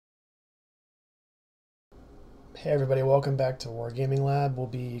Hey everybody, welcome back to Wargaming Lab. We'll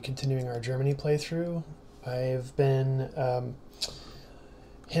be continuing our Germany playthrough. I've been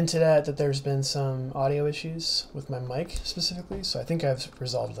hinted at that there's been some audio issues with my mic specifically, so I think I've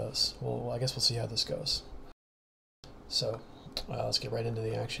resolved those. Well, I guess we'll see how this goes. So let's get right into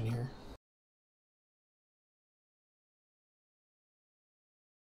the action here.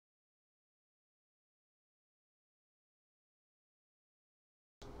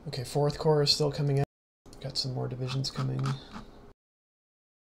 Okay, 4th Corps is still coming out. Got some more divisions coming.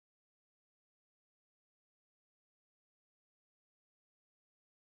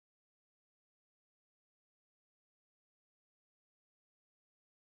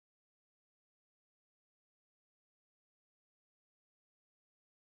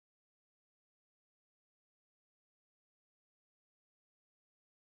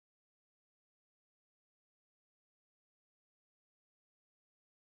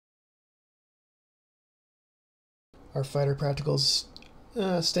 Our fighter practical's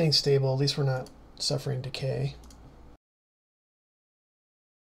staying stable, at least we're not suffering decay.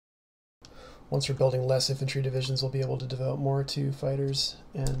 Once we're building less infantry divisions, we'll be able to devote more to fighters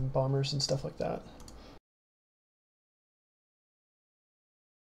and bombers and stuff like that.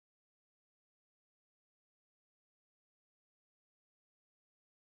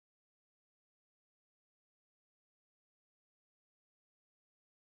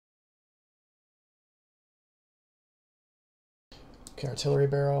 Okay, artillery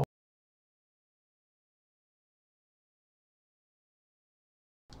barrel.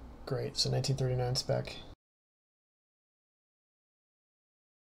 Great, so 1939 spec.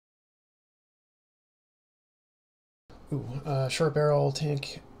 Ooh, short barrel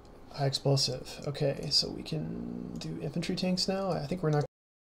tank, high explosive. Okay, so we can do infantry tanks now. I think we're not.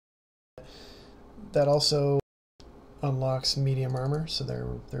 That also unlocks medium armor, so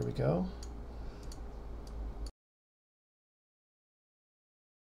there we go.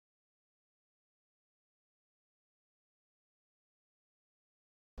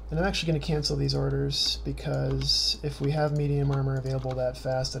 And I'm actually going to cancel these orders because if we have medium armor available that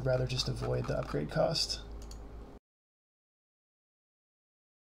fast, I'd rather just avoid the upgrade cost.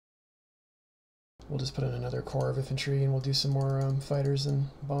 We'll just put in another corps of infantry and we'll do some more fighters and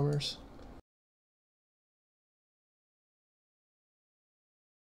bombers.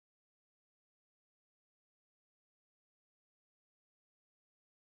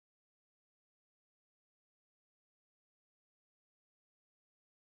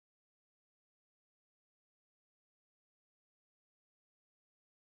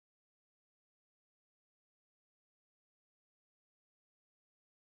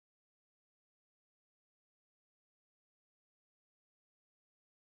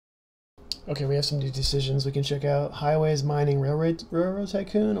 Okay, we have some new decisions we can check out. Highways, mining, railroad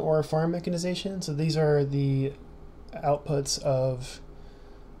tycoon, or farm mechanization. So these are the outputs of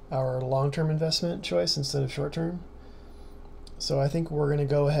our long-term investment choice instead of short-term. So I think we're going to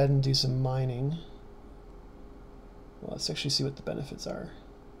go ahead and do some mining. Well, let's actually see what the benefits are.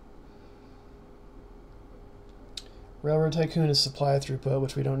 Railroad tycoon is supply throughput,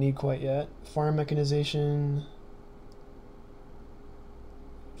 which we don't need quite yet. Farm mechanization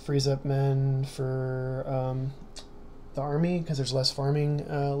frees up men for the army because there's less farming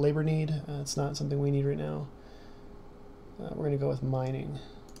labor need. It's not something we need right now. We're going to go with mining.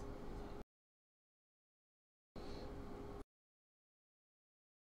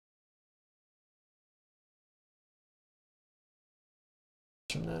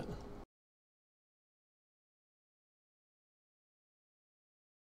 From that.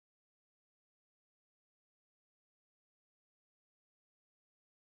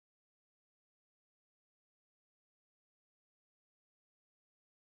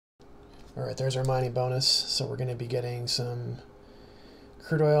 Alright, there's our mining bonus. So we're going to be getting some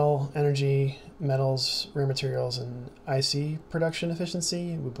crude oil, energy, metals, rare materials, and IC production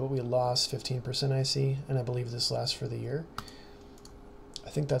efficiency, but we lost 15% IC, and I believe this lasts for the year. I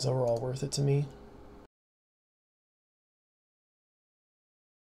think that's overall worth it to me.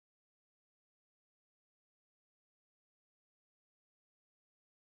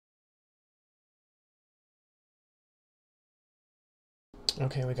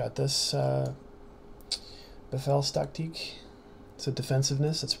 Okay, we got this Befehlstaktik. So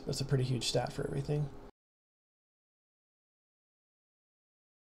defensiveness, that's a pretty huge stat for everything.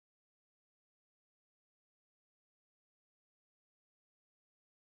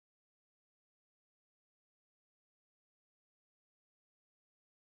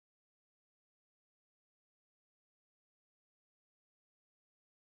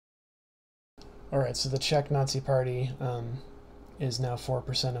 Alright, so the Czech Nazi Party is now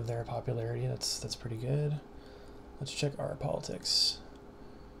 4% of their popularity. That's pretty good. Let's check our politics.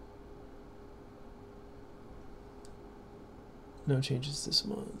 No changes this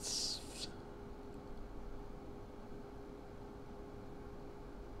month.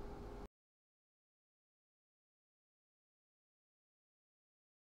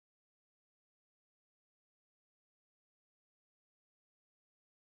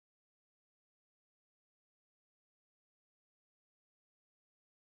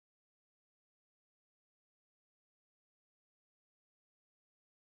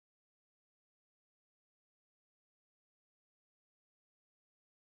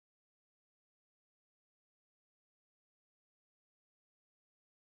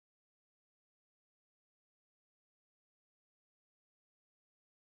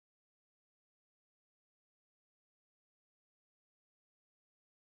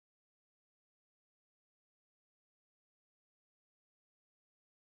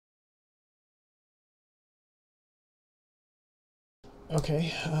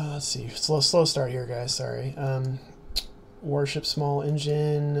 Okay, let's see. Slow start here, guys. Sorry. Warship, small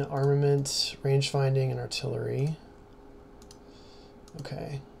engine, armament, range finding, and artillery.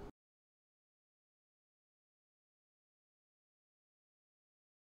 Okay.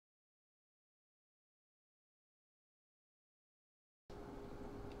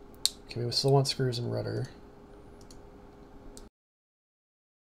 Okay, we still want screws and rudder.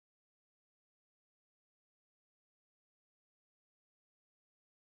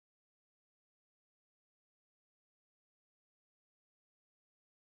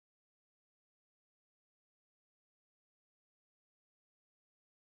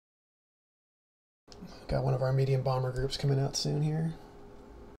 Got one of our medium bomber groups coming out soon here.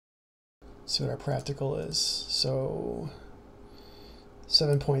 See what our practical is. So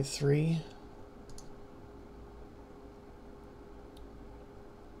 7.3.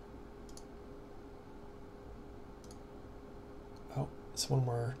 Oh, it's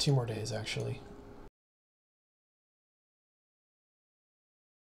 2 more days actually.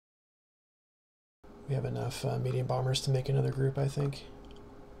 We have enough medium bombers to make another group, I think.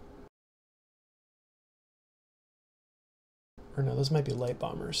 Or no, those might be light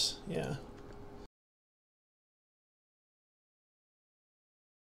bombers. Yeah.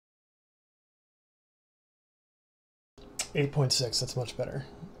 .6, that's much better.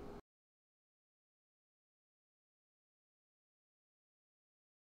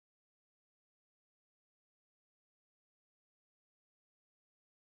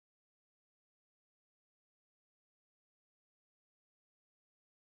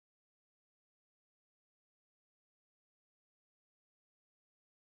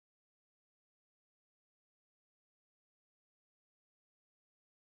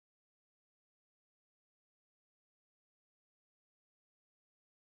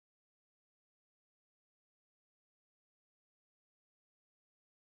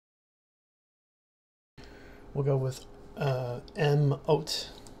 We'll go with M. Oat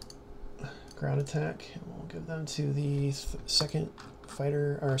ground attack. And we'll give them to the second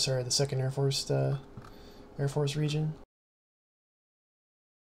fighter, or sorry, the second Air Force region.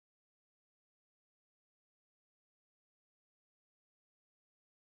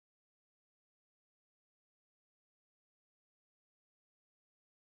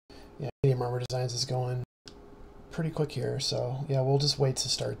 Yeah, medium armor designs is going pretty quick here, so yeah, we'll just wait to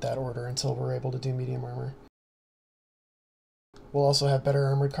start that order until we're able to do medium armor. We'll also have better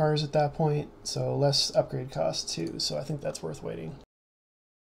armored cars at that point, so less upgrade costs too, so I think that's worth waiting.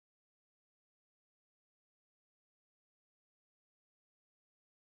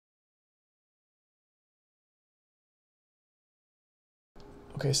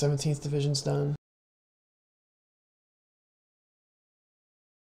 Okay, 17th Division's done.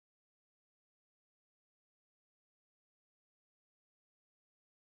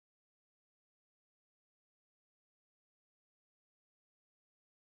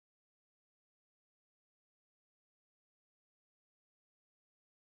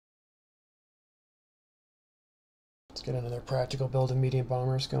 Let's get another practical build of medium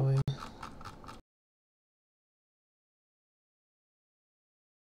bombers going.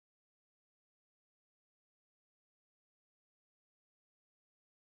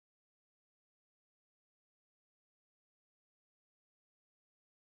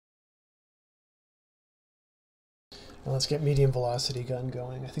 And let's get medium velocity gun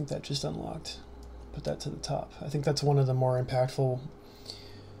going. I think that just unlocked. Put that to the top. I think that's one of the more impactful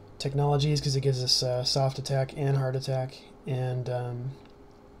technologies because it gives us soft attack and hard attack, and a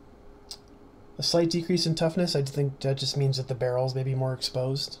slight decrease in toughness. I think that just means that the barrels may be more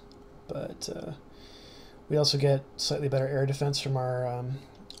exposed, but we also get slightly better air defense from our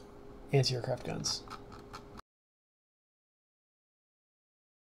anti-aircraft guns.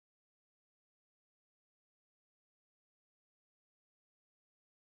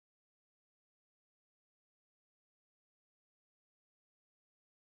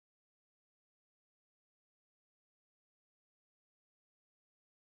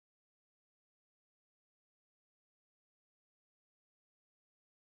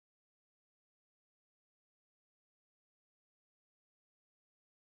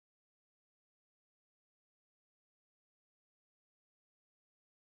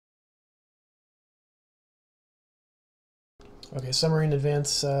 Okay, submarine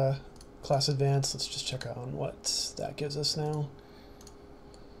advance, class advance. Let's just check on what that gives us now.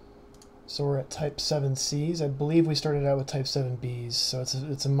 So we're at type 7Cs. I believe we started out with type 7Bs, so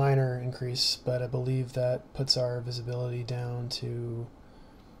it's a minor increase, but I believe that puts our visibility down to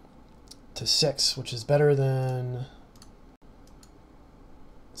 6, which is better than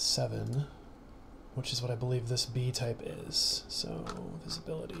 7, which is what I believe this B type is. So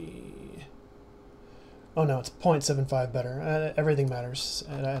visibility. Oh no, it's 0.75 better. Everything matters.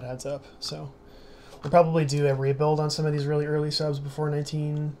 It adds up. So we'll probably do a rebuild on some of these really early subs before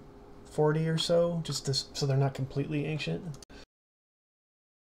 1940 or so, just so they're not completely ancient.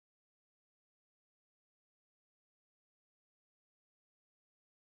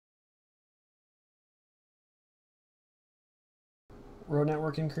 Road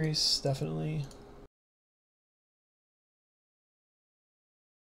network increase, definitely.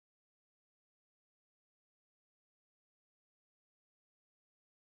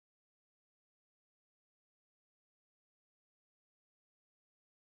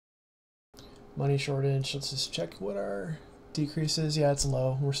 Money shortage, let's just check what our decrease is. Yeah, it's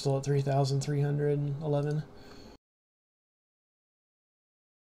low. We're still at 3,311.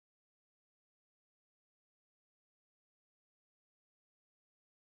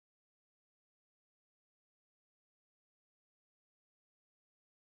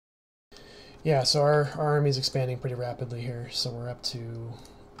 Yeah, so our army is expanding pretty rapidly here. So we're up to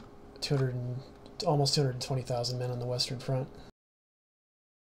 200, almost 220,000 men on the Western Front.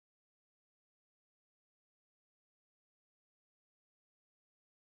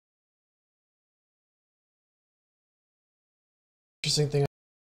 Interesting thing.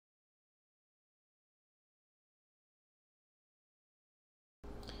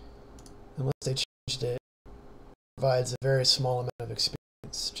 Unless they changed it, provides a very small amount of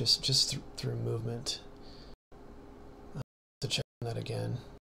experience just through movement. To check on that again,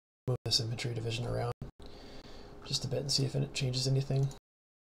 move this infantry division around just a bit and see if it changes anything.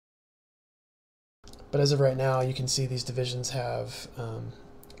 But as of right now, you can see these divisions have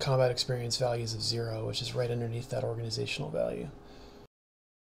combat experience values of 0, which is right underneath that organizational value.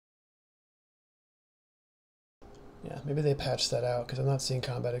 Yeah, maybe they patched that out because I'm not seeing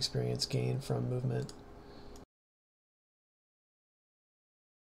combat experience gain from movement.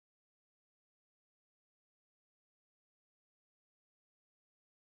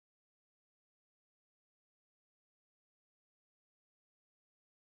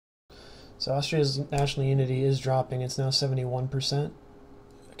 So Austria's national unity is dropping. It's now 71%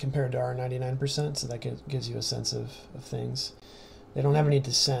 compared to our 99%, so that gives you a sense of things. They don't have any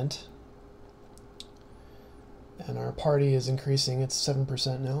dissent. And our party is increasing. It's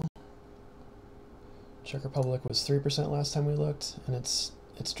 7% now. Czech Republic was 3% last time we looked, and it's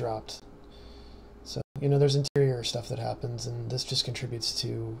dropped. So, there's interior stuff that happens, and this just contributes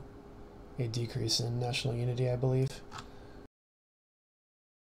to a decrease in national unity, I believe.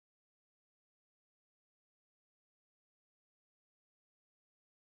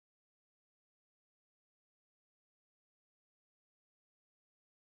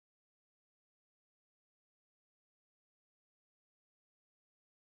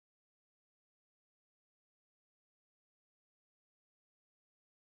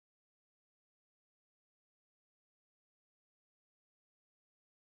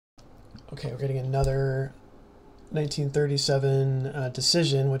 Okay, we're getting another 1937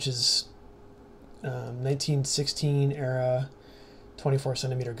 decision, which is 1916 era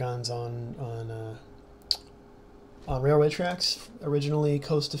 24-centimeter guns on railway tracks. Originally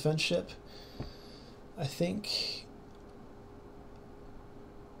coast defense ship. I think.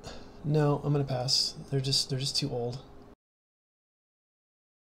 No, I'm gonna pass. They're just too old.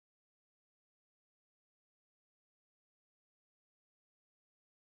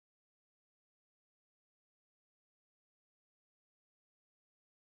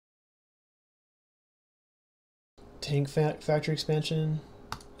 Tank factory expansion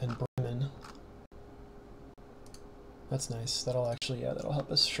and Bremen. That's nice. That'll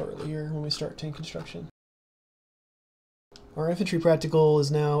help us shortly here when we start tank construction. Our infantry practical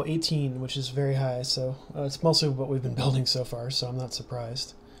is now 18, which is very high, so it's mostly what we've been building so far, so I'm not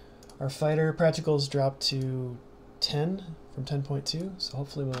surprised. Our fighter practicals dropped to 10 from 10.2, so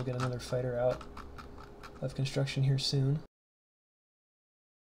hopefully we'll get another fighter out of construction here soon.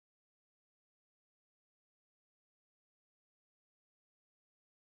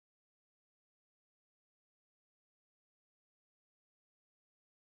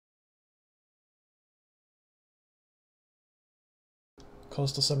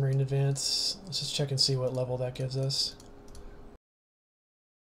 Coastal submarine advance. Let's just check and see what level that gives us.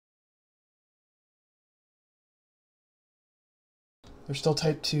 They're still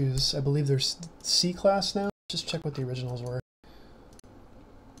Type 2s. I believe they're C class now. Just check what the originals were.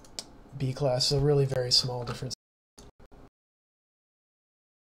 B class, so really very small difference.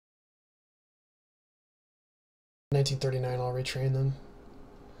 In 1939, I'll retrain them.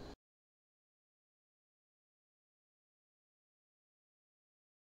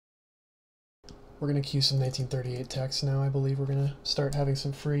 We're going to queue some 1938 text now. I believe we're going to start having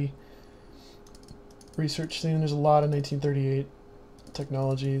some free research soon. There's a lot of 1938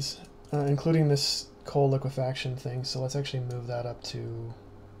 technologies, including this coal liquefaction thing. So let's actually move that up to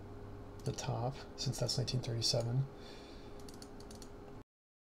the top, since that's 1937.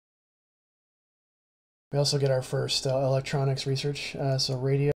 We also get our first electronics research, so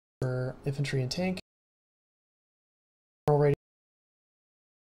radio for infantry and tank. Radio.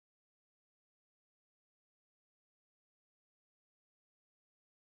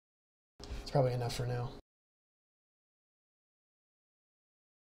 It's probably enough for now.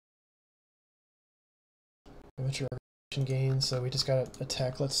 Infantry organization gains, so we just got a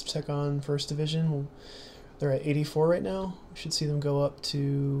tech. Let's check on 1st Division. They're at 84 right now. We should see them go up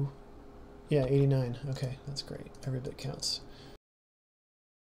to, yeah, 89. Okay, that's great. Every bit counts.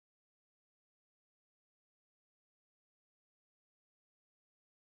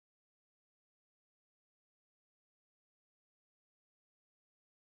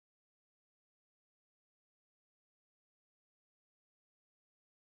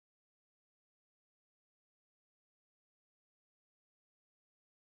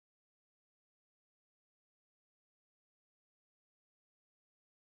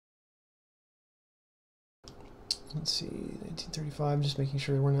 Let's see, 1935, just making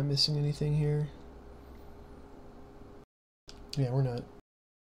sure we're not missing anything here. Yeah, we're not.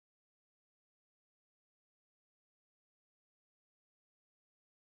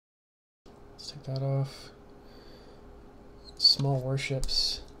 Let's take that off. Small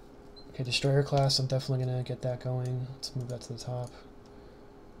warships. Okay, destroyer class, I'm definitely going to get that going. Let's move that to the top.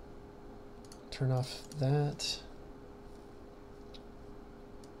 Turn off that.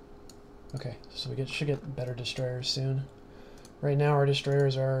 Okay, so we should get better destroyers soon. Right now our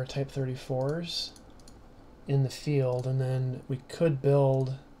destroyers are Type 34s in the field, and then we could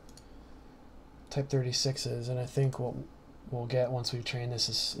build Type 36s, and I think what we'll get once we train this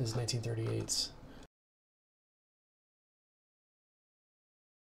is 1938s.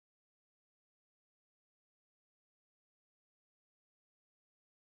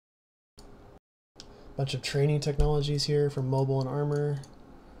 Bunch of training technologies here for mobile and armor.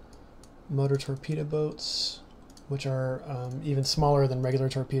 Motor torpedo boats, which are even smaller than regular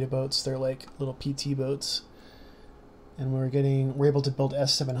torpedo boats. They're like little PT boats. And we're able to build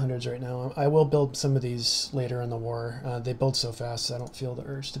S700s right now. I will build some of these later in the war. They build so fast, so I don't feel the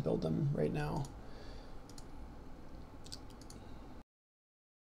urge to build them right now.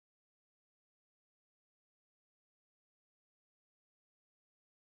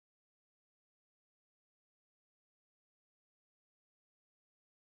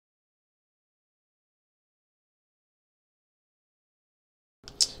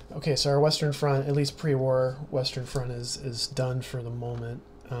 Okay, so our Western Front, at least pre-war Western Front, is done for the moment.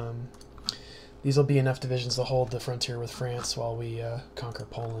 These will be enough divisions to hold the frontier with France while we conquer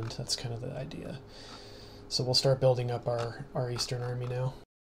Poland. That's kind of the idea. So we'll start building up our Eastern Army now.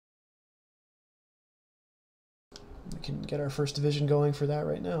 We can get our 1st Division going for that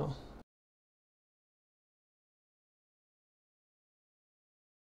right now.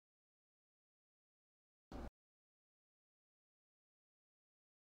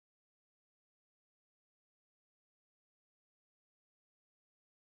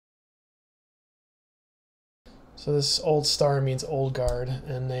 So this Old Star means Old Guard,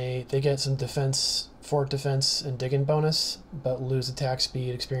 and they get some defense, fort defense, and digging bonus, but lose attack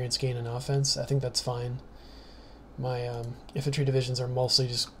speed, experience gain, and offense. I think that's fine. My infantry divisions are mostly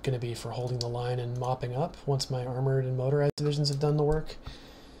just going to be for holding the line and mopping up once my armored and motorized divisions have done the work.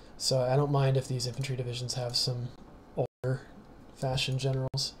 So I don't mind if these infantry divisions have some older fashion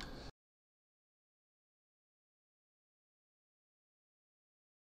generals.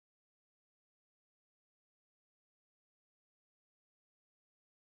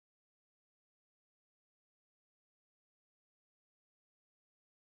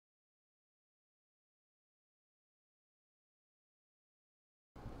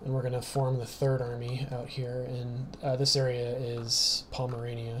 And we're going to form the 3rd Army out here, and this area is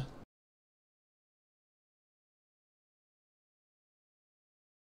Pomerania.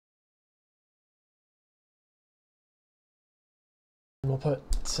 And we'll put,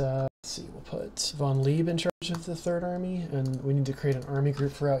 let's see, we'll put von Lieb in charge of the 3rd Army, and we need to create an army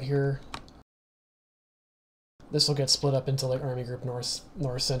group for out here. this will get split up into like Army Group North,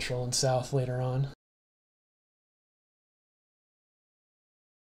 Central, and South later on.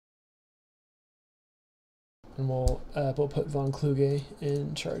 And we'll put von Kluge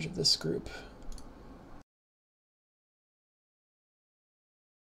in charge of this group.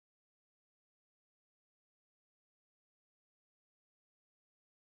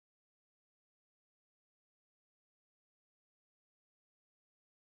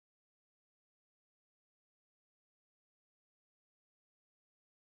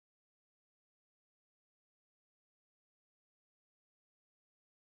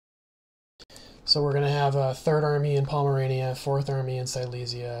 So we're going to have a 3rd Army in Pomerania, 4th Army in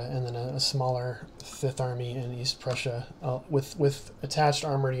Silesia, and then a smaller 5th Army in East Prussia. With attached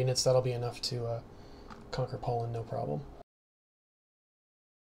armored units, that'll be enough to conquer Poland, no problem.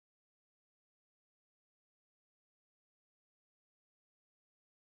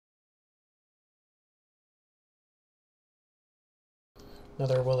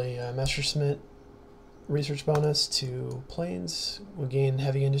 Another Willy Messerschmitt research bonus to planes. We'll gain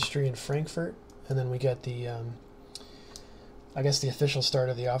heavy industry in Frankfurt, and then we get the, I guess, the official start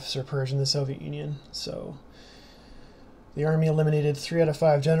of the officer purge in the Soviet Union. So the army eliminated 3 out of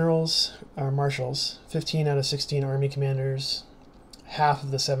 5 generals, or marshals, 15 out of 16 army commanders, half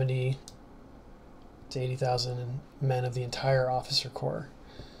of the 70 to 80,000 men of the entire officer corps.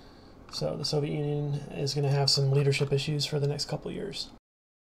 So the Soviet Union is going to have some leadership issues for the next couple of years.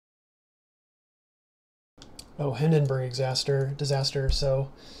 Oh, Hindenburg disaster.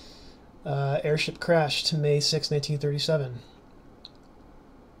 So airship crashed May 6, 1937.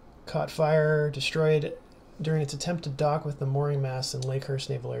 Caught fire, destroyed during its attempt to dock with the mooring mast in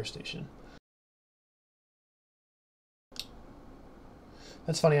Lakehurst Naval Air Station.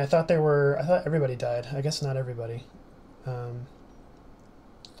 That's funny. I thought everybody died. I guess not everybody.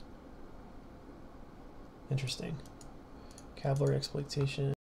 Interesting. Cavalry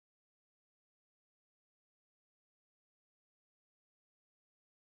exploitation.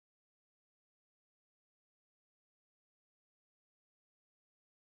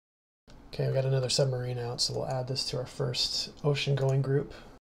 Okay, we got another submarine out, so we'll add this to our first ocean-going group.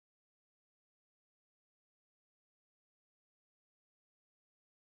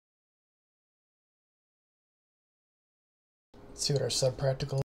 Let's see what our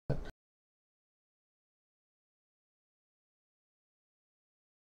sub-practical is.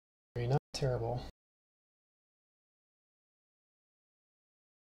 Not terrible.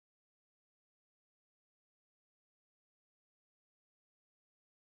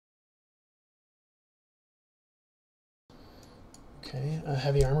 Okay,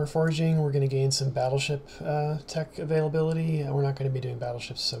 heavy armor forging, we're going to gain some battleship tech availability. We're not going to be doing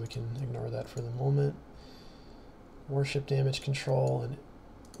battleships, so we can ignore that for the moment. Warship damage control and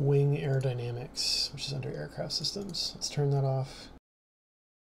wing aerodynamics, which is under aircraft systems. Let's turn that off.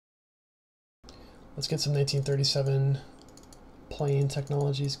 Let's get some 1937 plane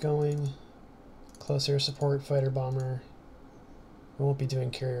technologies going. Close air support, fighter bomber. We won't be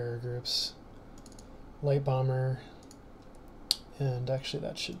doing carrier groups. Light bomber. And actually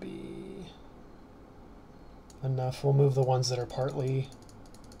that should be enough. We'll move the ones that are partly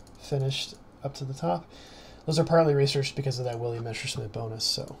finished up to the top. Those are partly researched because of that Willy Messerschmitt bonus,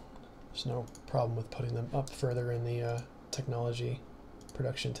 so there's no problem with putting them up further in the technology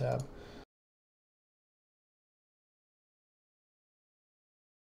production tab.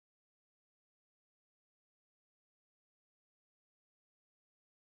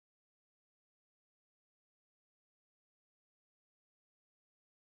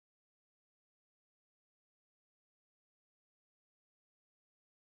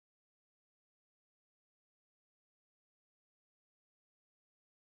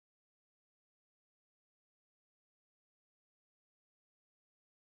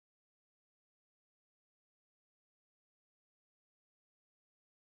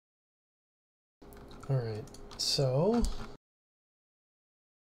 All right, so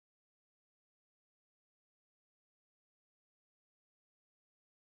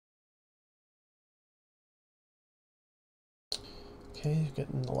okay,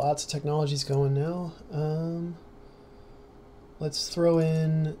 getting lots of technologies going now. Let's throw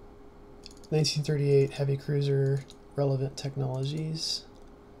in 1938 heavy cruiser relevant technologies.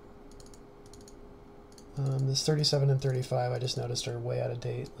 This 37 and 35 I just noticed are way out of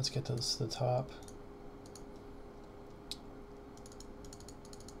date. Let's get those to the top.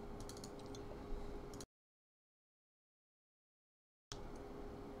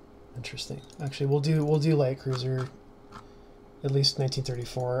 Interesting. Actually, we'll do light cruiser, at least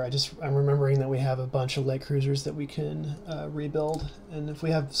 1934. I'm remembering that we have a bunch of light cruisers that we can rebuild, and if we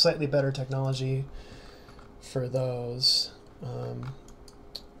have slightly better technology, for those.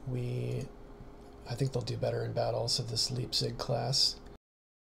 I think they'll do better in battles of this Leipzig class.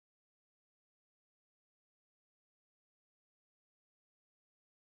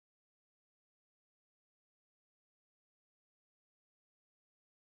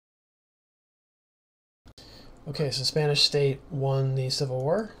 Okay, so Spanish state won the Civil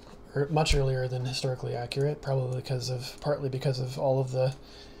War, much earlier than historically accurate, probably partly because of all of the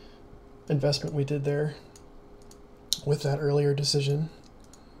investment we did there with that earlier decision.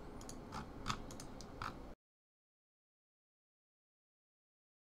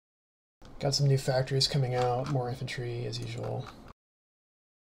 Got some new factories coming out, more infantry as usual.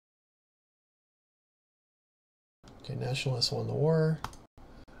 Okay, Nationalists won the war.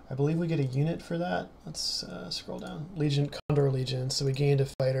 I believe we get a unit for that. Let's scroll down. Legion, Condor Legion. So we gained a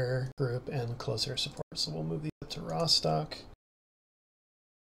fighter group and closer support. So we'll move these up to Rostock.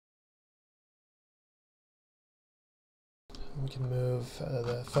 We can move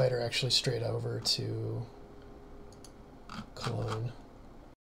the fighter actually straight over to Cologne.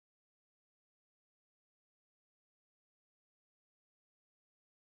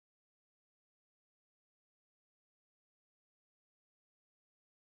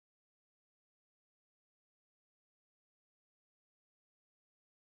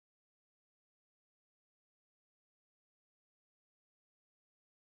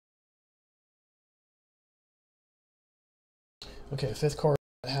 Okay, 5th Corps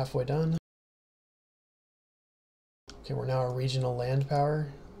halfway done. Okay, we're now a regional land power.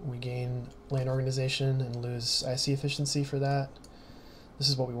 We gain land organization and lose IC efficiency for that. This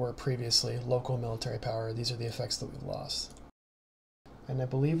is what we were previously, local military power. These are the effects that we've lost. And I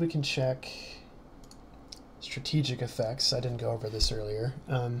believe we can check strategic effects. I didn't go over this earlier.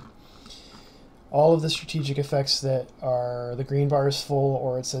 All of the strategic effects that are the green bar is full,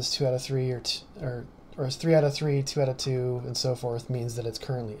 or it says 2 out of 3, or it's 3 out of 3, 2 out of 2, and so forth, means that it's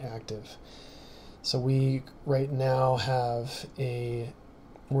currently active. So we right now have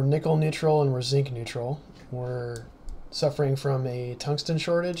we're nickel neutral and we're zinc neutral. We're suffering from a tungsten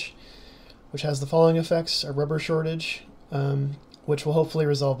shortage, which has the following effects: a rubber shortage, which will hopefully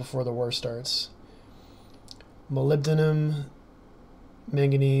resolve before the war starts. Molybdenum,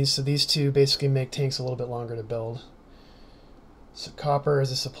 manganese, so these two basically make tanks a little bit longer to build. So copper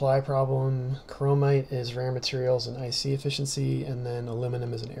is a supply problem, chromite is rare materials and IC efficiency, and then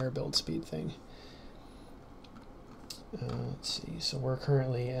aluminum is an air build speed thing. Let's see, so we're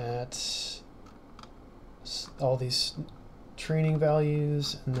currently at all these training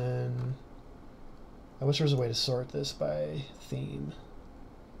values, and then I wish there was a way to sort this by theme.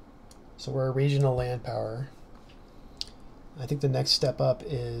 So we're a regional land power. I think the next step up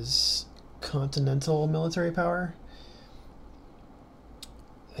is continental military power.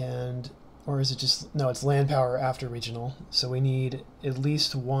 Or is it just, no, it's land power after regional. So we need at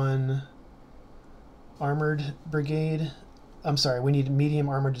least one armored brigade. I'm sorry, we need medium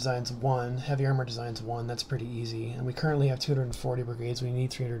armored designs 1, heavy armored designs 1. That's pretty easy. And we currently have 240 brigades. We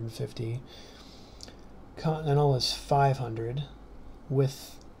need 350. Continental is 500,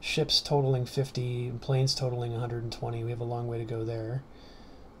 with ships totaling 50 and planes totaling 120. We have a long way to go there,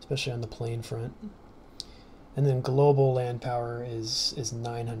 especially on the plane front. And then global land power is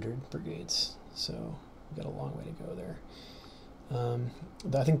 900 brigades, so we've got a long way to go there.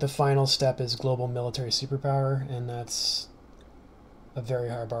 I think the final step is global military superpower, and that's a very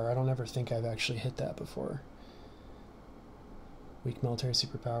high bar. I don't ever think I've actually hit that before. Weak military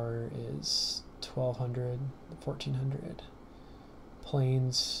superpower is 1200, 1400.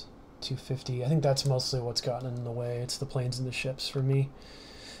 Planes, 250. I think that's mostly what's gotten in the way. It's the planes and the ships for me.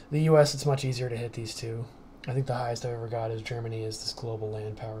 The US, it's much easier to hit these two. I think the highest I've ever got is Germany, is this global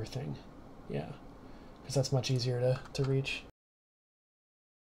land power thing. Yeah, because that's much easier to reach.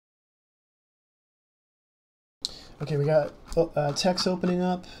 Okay, we got techs opening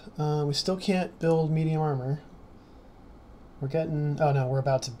up. We still can't build medium armor. We're getting, oh no, we're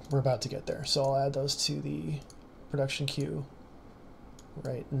about to get there. So I'll add those to the production queue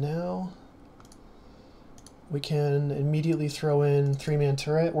right now. We can immediately throw in 3-man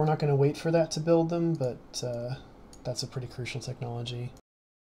turret. We're not going to wait for that to build them, but that's a pretty crucial technology.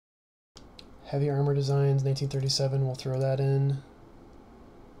 Heavy armor designs, 1937, we'll throw that in.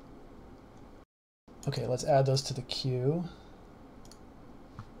 Okay, let's add those to the queue.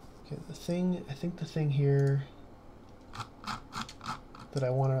 Okay, I think the thing here that I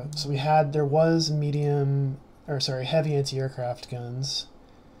want to, so there was heavy anti-aircraft guns.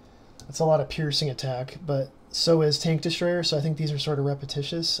 That's a lot of piercing attack, but so is tank destroyer, so I think these are sort of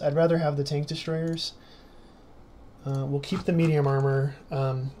repetitious. I'd rather have the tank destroyers. We'll keep the medium armor.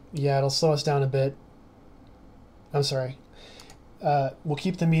 Yeah, it'll slow us down a bit. I'm sorry. We'll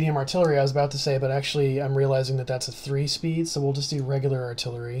keep the medium artillery, I was about to say, but actually I'm realizing that that's a 3-speed, so we'll just do regular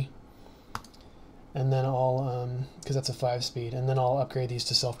artillery. And then I'll, because that's a 5-speed, and then I'll upgrade these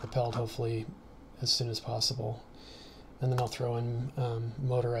to self-propelled, hopefully, as soon as possible. And then I'll throw in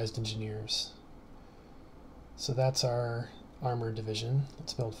motorized engineers. So that's our armored division.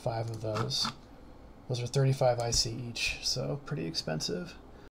 Let's build 5 of those. Those are 35 IC each, so pretty expensive.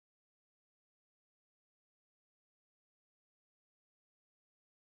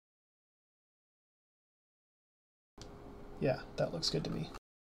 Yeah, that looks good to me.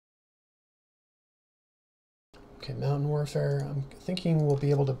 Okay, mountain warfare. I'm thinking we'll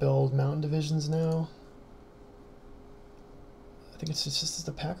be able to build mountain divisions now. I think it's just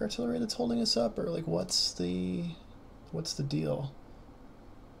the pack artillery that's holding us up, or like what's the deal?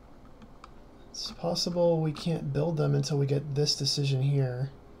 It's possible we can't build them until we get this decision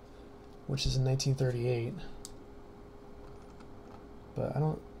here, which is in 1938. But I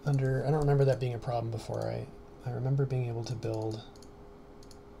don't remember that being a problem before. I remember being able to build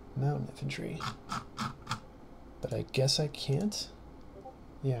mountain infantry. But I guess I can't?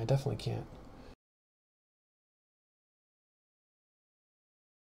 Yeah, I definitely can't.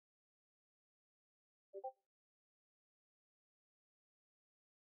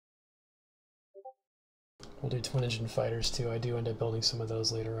 We'll do twin-engine fighters too. I do end up building some of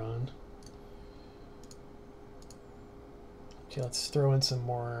those later on. Okay, let's throw in some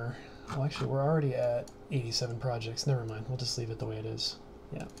more. Well, actually, we're already at 87 projects. Never mind. We'll just leave it the way it is.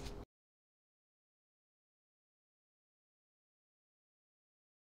 Yeah.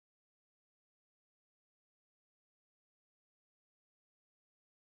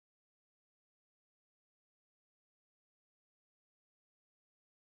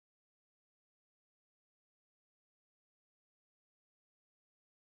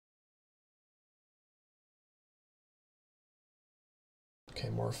 Okay,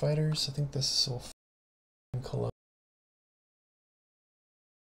 more fighters. I think this will in Cologne.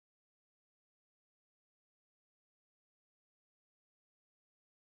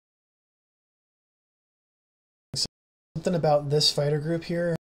 Something about this fighter group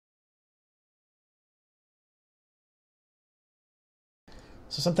here.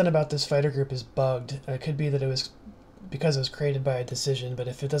 So something about this fighter group is bugged. It could be that it was because it was created by a decision, but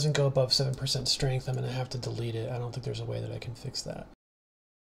if it doesn't go above 7% strength, I'm going to have to delete it. I don't think there's a way that I can fix that.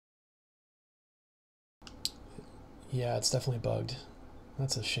 Yeah, it's definitely bugged.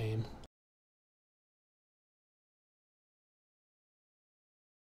 That's a shame.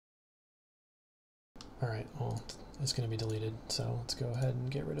 Alright, well, it's going to be deleted, so let's go ahead and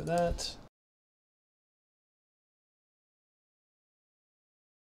get rid of that.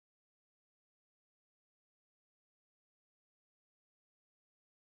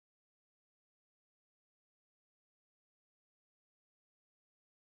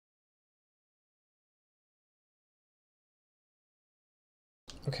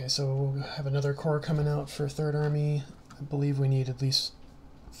 Okay, so we'll have another corps coming out for 3rd Army. I believe we need at least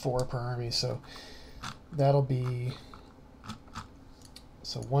 4 per army, so that'll be...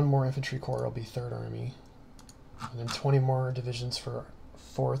 So 1 more infantry corps will be 3rd Army, and then 20 more divisions for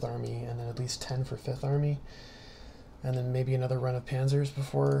 4th Army, and then at least 10 for 5th Army, and then maybe another run of panzers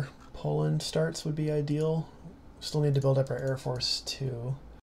before Poland starts would be ideal. Still need to build up our Air Force too.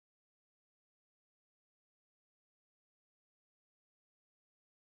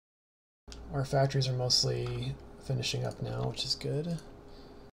 Our factories are mostly finishing up now, which is good.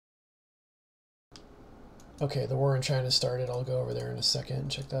 Okay, the war in China started. I'll go over there in a second,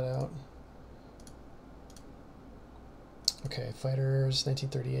 check that out. Okay, fighters,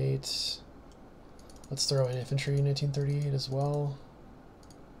 1938. Let's throw in infantry, 1938 as well.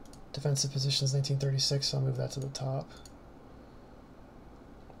 Defensive positions, 1936, so I'll move that to the top.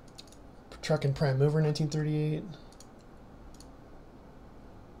 Truck and prime mover, 1938.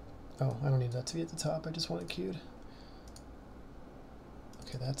 Oh, I don't need that to be at the top, I just want it queued.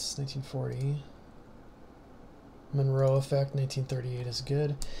 Okay, that's 1940. Monroe effect, 1938 is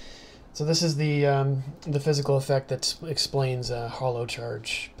good. So this is the physical effect that explains hollow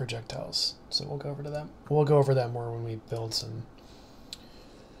charge projectiles. So we'll go over to that. We'll go over that more when we build some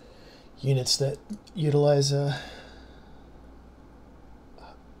units that utilize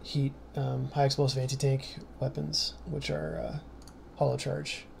heat, high explosive anti-tank weapons, which are hollow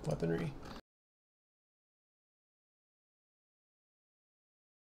charge weaponry.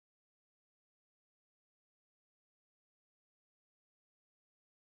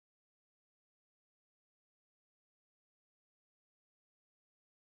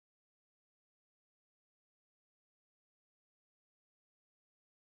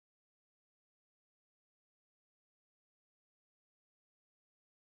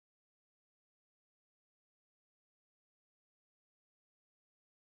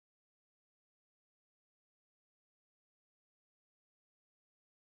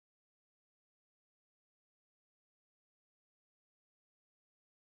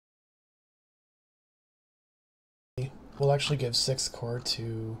 we'll actually give 6th Corps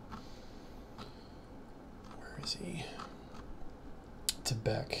to, where is he? To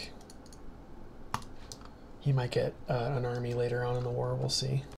Beck. He might get an army later on in the war, we'll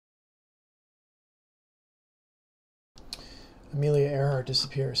see. Amelia Earhart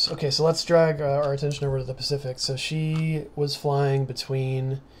disappears. Okay, so let's drag our attention over to the Pacific. So she was flying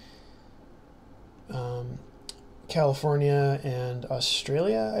between California and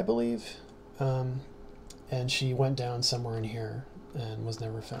Australia, I believe. And she went down somewhere in here and was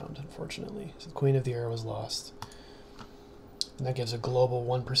never found, unfortunately. So the Queen of the Air was lost. And that gives a global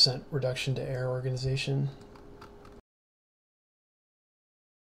 1% reduction to air organization.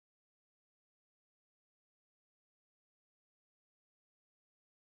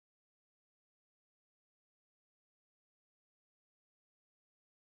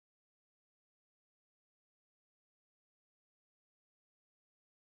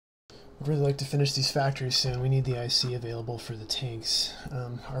 I'd really like to finish these factories soon. We need the IC available for the tanks.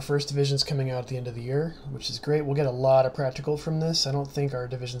 Our first division's coming out at the end of the year, which is great. We'll get a lot of practical from this. I don't think our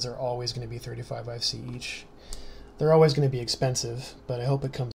divisions are always going to be 35 IC each. They're always going to be expensive, but I hope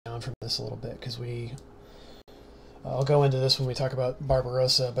it comes down from this a little bit, because I'll go into this when we talk about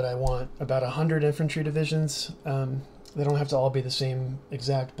Barbarossa, but I want about 100 infantry divisions. They don't have to all be the same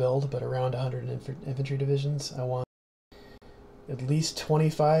exact build, but around 100 infantry divisions. I want at least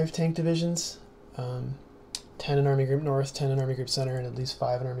 25 tank divisions, 10 in Army Group North, 10 in Army Group Center, and at least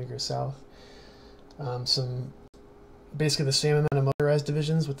 5 in Army Group South. Basically the same amount of motorized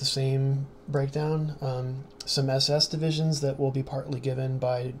divisions with the same breakdown. Some SS divisions that will be partly given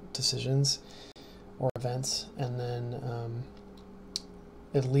by decisions or events, and then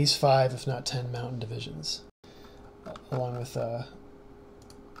at least 5, if not 10, mountain divisions, along with at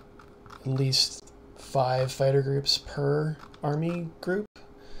least 5 fighter groups per army group.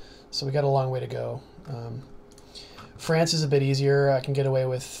 So we got a long way to go. France is a bit easier. I can get away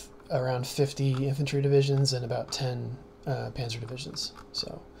with around 50 infantry divisions and about 10 panzer divisions.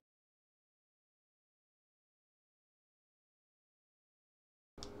 So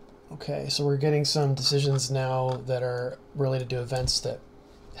okay, so we're getting some decisions now that are related to events that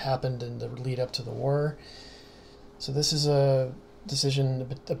happened in the lead up to the war. So this is a decision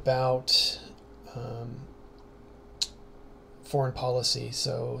about foreign policy.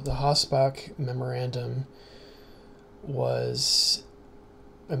 So the Hossbach Memorandum was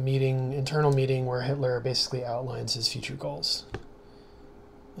a internal meeting where Hitler basically outlines his future goals.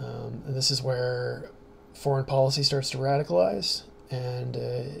 And this is where foreign policy starts to radicalize, and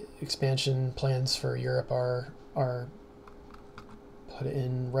expansion plans for Europe are put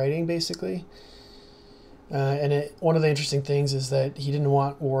in writing, basically. And one of the interesting things is that he didn't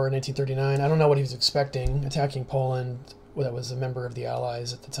want war in 1939. I don't know what he was expecting. Attacking Poland, that was a member of the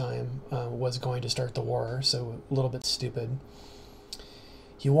Allies at the time, was going to start the war, so a little bit stupid.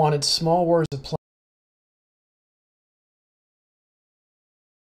 He wanted small wars of plan.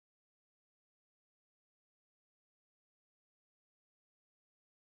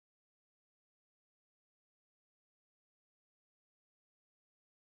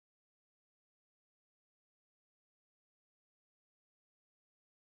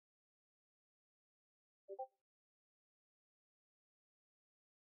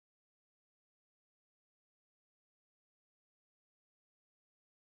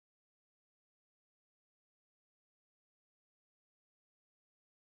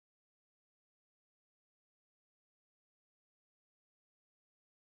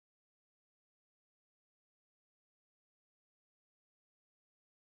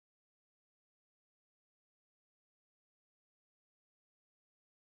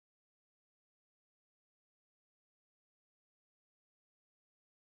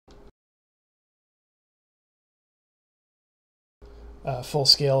 Full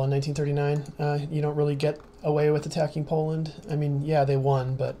scale in 1939. You don't really get away with attacking Poland. I mean, yeah, they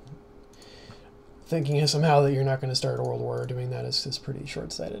won, but thinking somehow that you're not going to start a world war doing that is pretty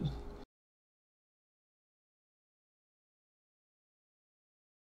short-sighted.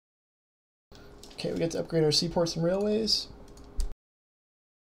 Okay, we get to upgrade our seaports and railways.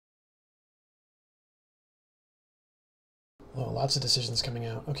 Oh, lots of decisions coming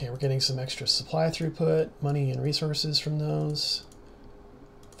out. Okay, we're getting some extra supply throughput, money and resources from those.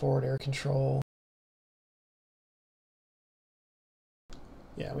 Forward air control.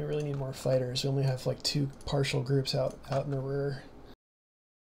 Yeah, we really need more fighters. We only have like 2 partial groups out in the rear.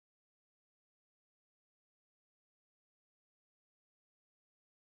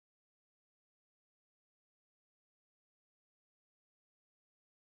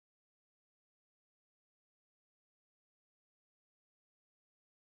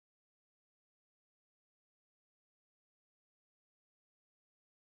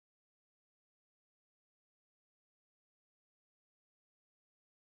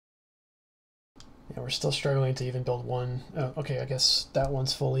 we're still struggling to even build one. Oh, okay, I guess that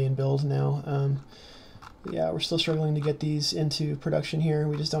one's fully in build now. Yeah, we're still struggling to get these into production here.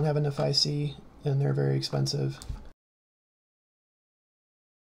 We just don't have enough IC, and they're very expensive.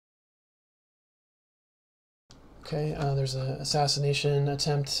 Okay, there's an assassination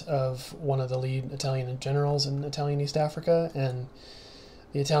attempt of one of the lead Italian generals in Italian East Africa, and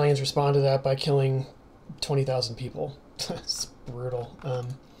the Italians respond to that by killing 20,000 people. It's brutal.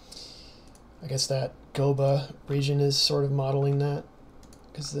 I guess that Goba region is sort of modeling that,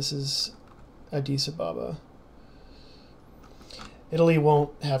 because this is Addis Ababa. Italy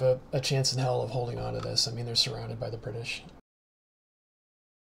won't have a chance in hell of holding on to this. I mean, they're surrounded by the British.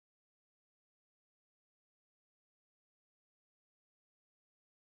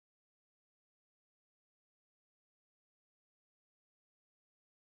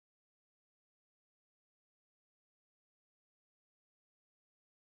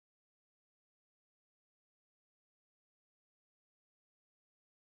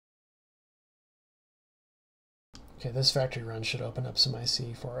 Okay, this factory run should open up some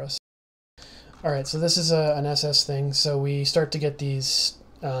IC for us. Alright, so this is an SS thing. So we start to get these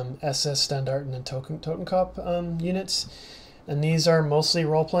SS Standarten and Totenkopf units. And these are mostly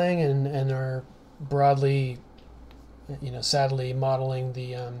role-playing and are broadly, sadly modeling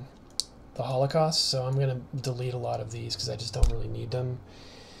the Holocaust. So I'm going to delete a lot of these because I just don't really need them.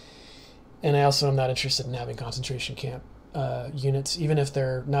 And I also am not interested in having concentration camp units. Even if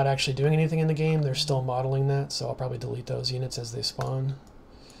they're not actually doing anything in the game, they're still modeling that, so I'll probably delete those units as they spawn.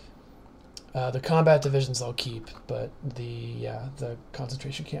 The combat divisions I'll keep, but the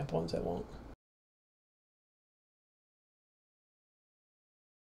concentration camp ones I won't.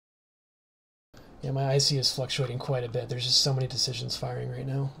 Yeah, my IC is fluctuating quite a bit. There's just so many decisions firing right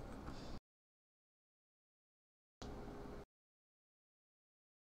now.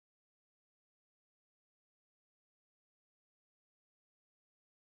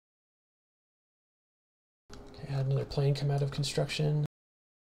 Okay, I had another plane come out of construction.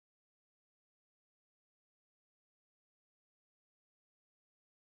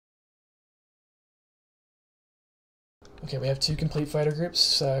 Okay, we have two complete fighter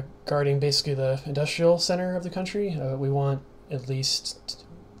groups guarding basically the industrial center of the country. We want at least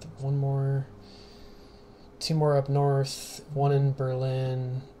two more up north, one in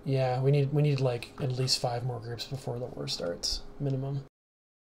Berlin. Yeah, we need like at least 5 more groups before the war starts, minimum.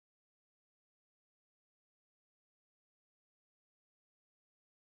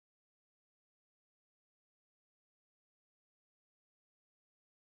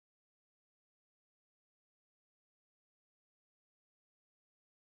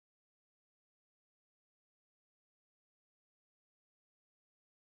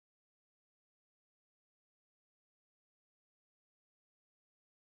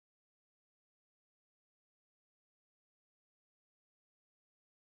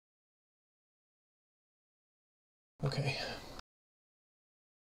 Okay.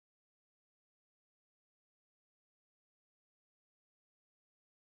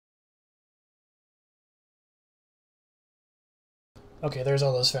 Okay, there's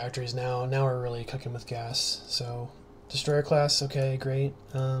all those factories now. Now we're really cooking with gas. So, destroyer class, okay, great.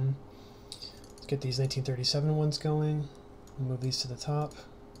 Let's get these 1937 ones going. Move these to the top.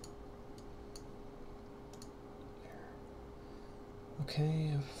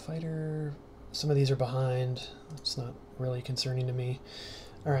 Okay, fighter. Some of these are behind. It's not really concerning to me.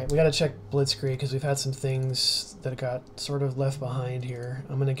 Alright, we gotta check Blitzkrieg because we've had some things that got sort of left behind here.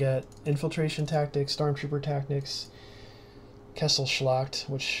 I'm gonna get infiltration tactics, stormtrooper tactics, Kesselschlacht,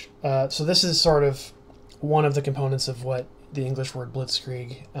 which... so this is sort of one of the components of what the English word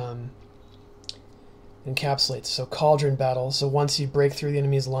Blitzkrieg encapsulates. So cauldron battle. So once you break through the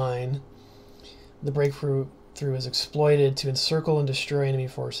enemy's line, the breakthrough is exploited to encircle and destroy enemy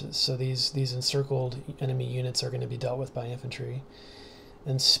forces. So these encircled enemy units are going to be dealt with by infantry.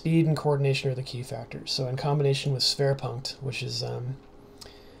 And speed and coordination are the key factors. So in combination with Schwerpunkt, which is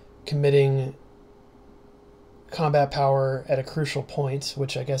committing combat power at a crucial point,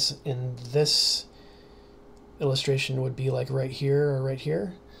 which I guess in this illustration would be like right here or right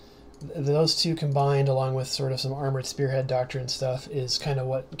here. Those two combined, along with sort of some armored spearhead doctrine stuff, is kind of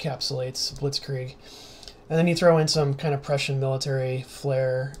what encapsulates Blitzkrieg. And then you throw in some kind of Prussian military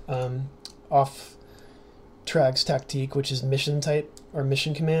flair, off Trags Taktik, which is mission type or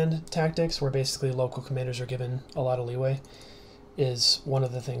mission command tactics, where basically local commanders are given a lot of leeway, is one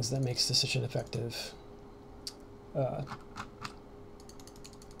of the things that makes this such an effective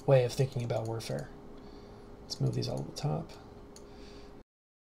way of thinking about warfare. Let's move these all to the top.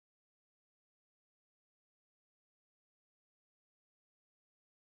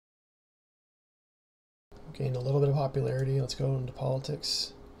 gained a little bit of popularity. Let's go into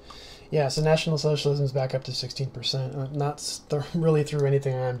politics. Yeah, so National Socialism is back up to 16%. Not really through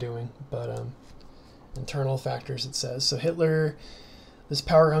anything I'm doing, but internal factors, it says. So Hitler, this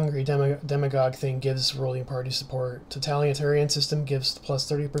power-hungry demagogue thing, gives ruling party support. Totalitarian system gives plus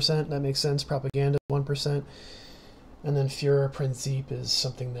 30%. That makes sense. Propaganda, 1%. And then Führerprinzip is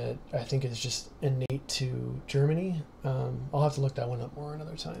something that I think is just innate to Germany. I'll have to look that one up more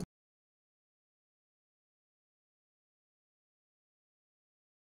another time.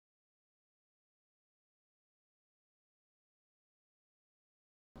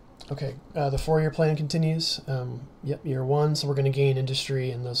 Okay, the 4-year plan continues. Yep, year 1, so we're going to gain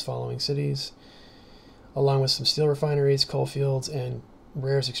industry in those following cities, along with some steel refineries, coal fields, and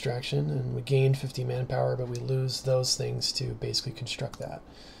rares extraction. And we gain 50 manpower, but we lose those things to basically construct that.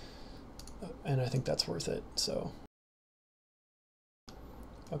 And I think that's worth it, so.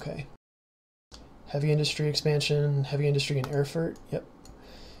 Okay. Heavy industry expansion, heavy industry in Erfurt, yep.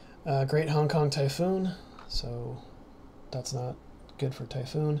 Great Hong Kong Typhoon, so that's not good for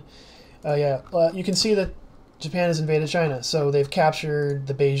Typhoon. Yeah, you can see that Japan has invaded China, so they've captured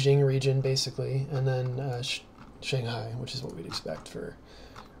the Beijing region, basically, and then Shanghai, which is what we'd expect for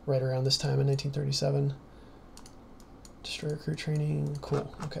right around this time in 1937. Destroyer crew training,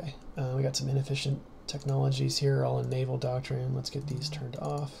 cool, okay. We got some inefficient technologies here, all in naval doctrine. Let's get these turned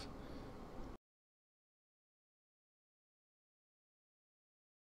off.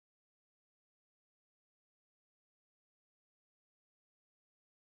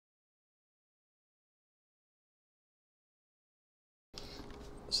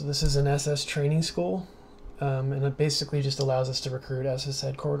 So this is an SS training school, and it basically just allows us to recruit SS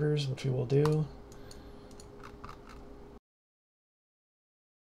headquarters, which we will do.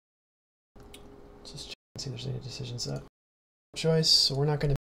 Just check and see if there's any decisions up. Choice, so we're not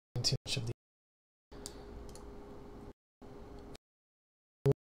going to be doing too much of the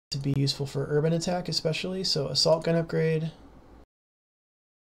to be useful for urban attack especially, so assault gun upgrade.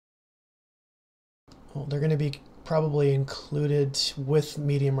 Well, they're going to be probably included with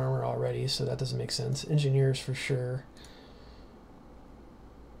medium armor already, so that doesn't make sense. Engineers for sure.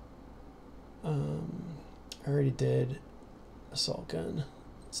 I already did assault gun.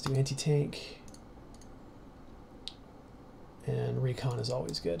 Let's do anti-tank. And recon is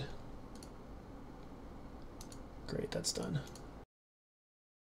always good. Great, that's done.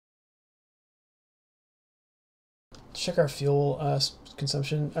 Check our fuel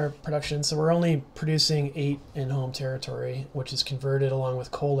consumption, our production. So we're only producing 8 in home territory, which is converted along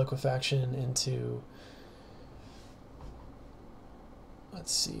with coal liquefaction into,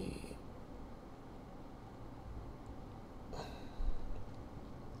 let's see,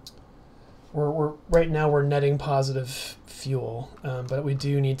 we're right now we're netting positive fuel, but we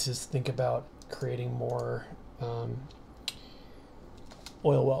do need to think about creating more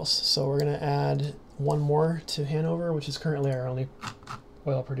oil wells. So we're going to add one more to Hanover, which is currently our only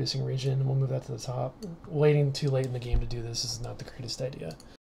oil producing region, and we'll move that to the top. Waiting too late in the game to do this is not the greatest idea.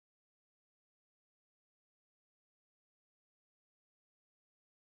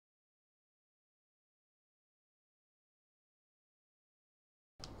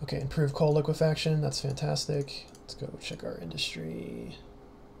 Okay, improve coal liquefaction, that's fantastic. Let's go check our industry.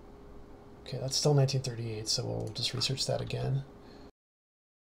 Okay, that's still 1938, so we'll just research that again.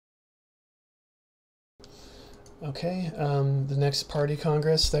 Okay, the next party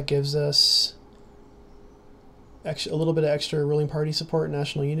congress, that gives us a little bit of extra ruling party support,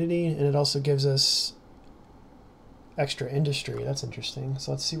 national unity, and it also gives us extra industry. That's interesting.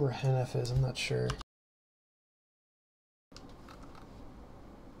 So let's see where HENF is. I'm not sure.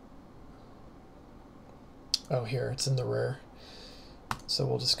 Oh, here, it's in the rear. So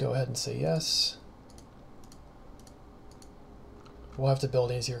we'll just go ahead and say yes. We'll have to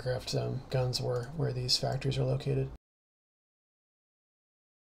build anti-aircraft guns where these factories are located.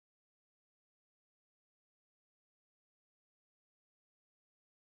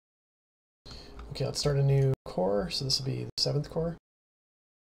 Okay, let's start a new core. So this will be the 7th core.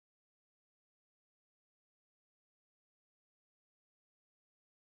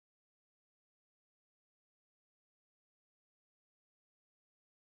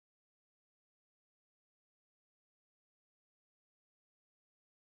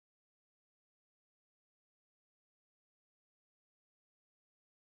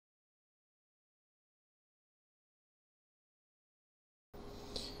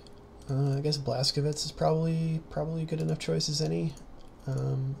 I guess Blaskovitz is probably a good enough choice as any.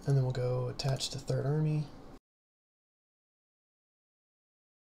 And then we'll go attach to 3rd Army.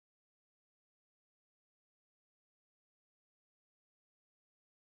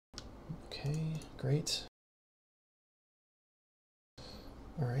 Okay, great.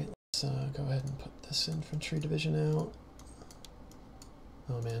 Alright, let's go ahead and put this infantry division out.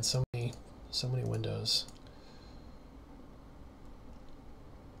 Oh man, so many windows.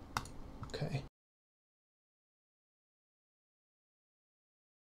 Okay.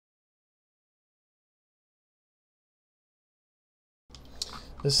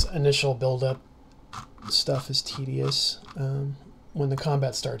 This initial build-up stuff is tedious. When the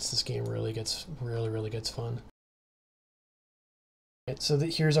combat starts, this game really gets fun. Right, so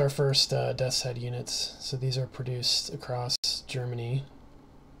here's our first Death's Head units. So these are produced across Germany,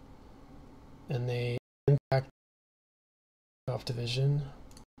 and they impact off division.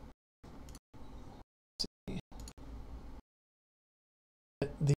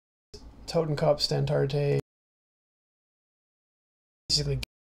 The Totenkopf Standarte basically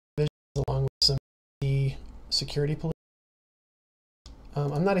divisions along with some security police.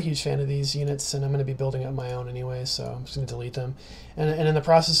 I'm not a huge fan of these units, and I'm going to be building up my own anyway, so I'm just going to delete them. And in the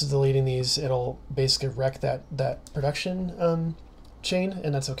process of deleting these, it'll basically wreck that production chain,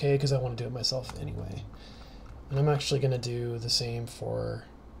 and that's okay because I want to do it myself anyway. And I'm actually going to do the same for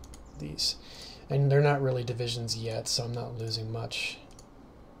these. And they're not really divisions yet, so I'm not losing much.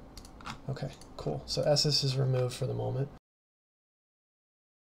 Okay, cool. So SS is removed for the moment.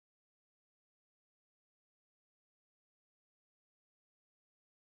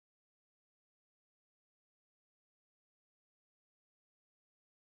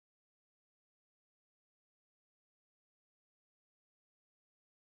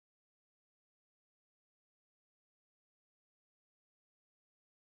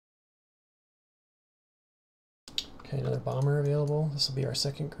 Okay, another bomber available. This will be our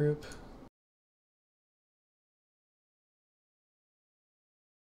second group.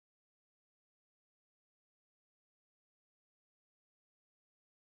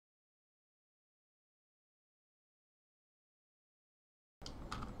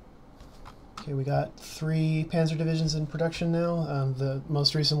 Okay, we got 3 Panzer divisions in production now. The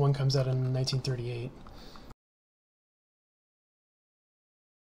most recent one comes out in 1938.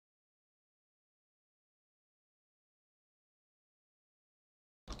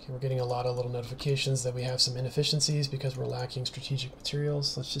 Okay, we're getting a lot of little notifications that we have some inefficiencies because we're lacking strategic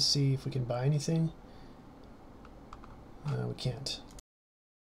materials. Let's just see if we can buy anything. We can't.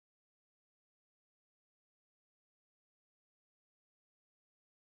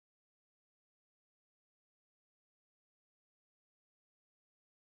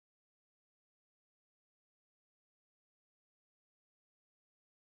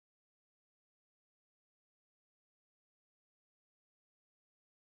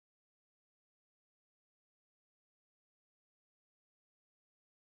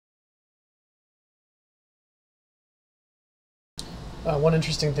 One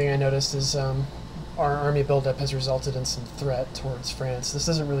interesting thing I noticed is our army buildup has resulted in some threat towards France. This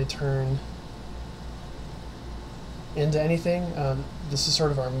doesn't really turn into anything. This is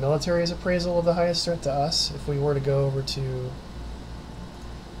sort of our military's appraisal of the highest threat to us. If we were to go over to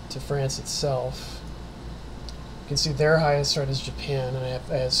France itself, you can see their highest threat is Japan, and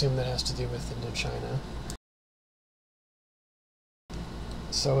I assume that has to do with Indochina.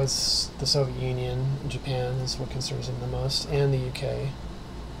 So it's the Soviet Union, Japan is what concerns them the most, and the UK.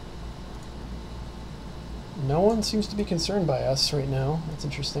 No one seems to be concerned by us right now. That's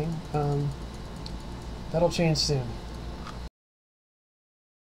interesting. That'll change soon.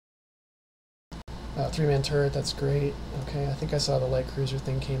 3-man turret, that's great. Okay, I think I saw the light cruiser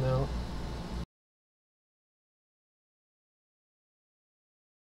thing came out.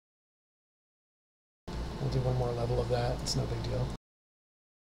 We'll do one more level of that. It's no big deal.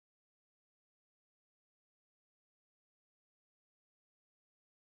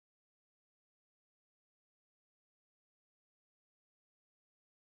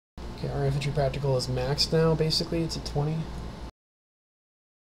 Okay, our infantry practical is maxed now, basically. It's at 20.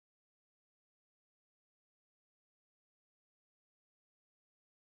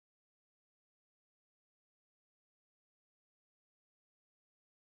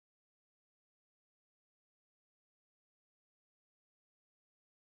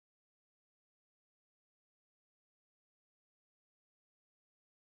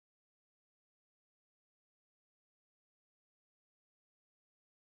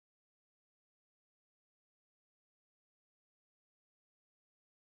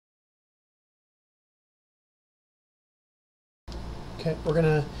 Okay, we're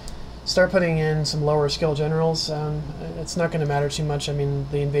gonna start putting in some lower skill generals. It's not going to matter too much. I mean,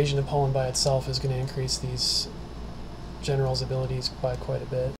 the invasion of Poland by itself is going to increase these generals' abilities by quite a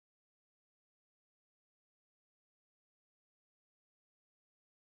bit.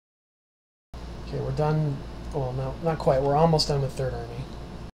 Okay, we're done. Well, no, not quite. We're almost done with Third Army.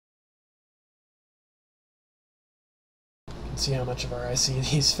 see how much of our IC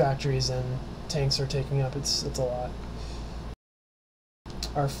these factories and tanks are taking up. It's a lot.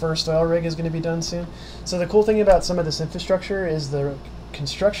 Our first oil rig is going to be done soon. So the cool thing about some of this infrastructure is the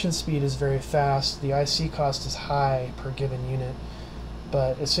construction speed is very fast. The IC cost is high per given unit.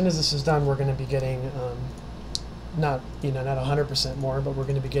 But as soon as this is done, we're going to be getting not 100% more, but we're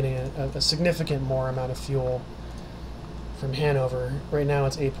going to be getting a significant more amount of fuel from Hanover. Right now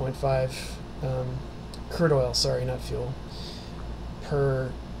it's 8.5 crude oil, sorry, not fuel,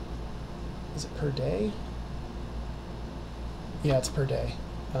 is it per day? Yeah, it's per day.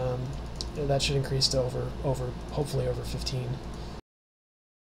 That should increase to hopefully over 15.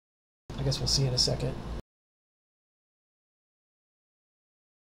 I guess we'll see in a second.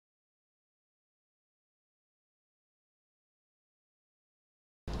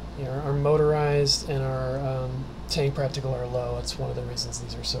 Yeah, our motorized and our tank practical are low. That's one of the reasons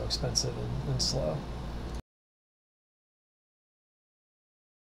these are so expensive and slow.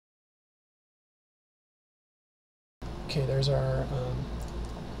 Okay, there's our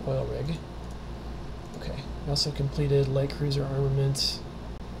oil rig. Okay, we also completed light cruiser armament.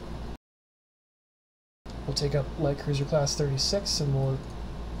 We'll take up light cruiser class 36 and we'll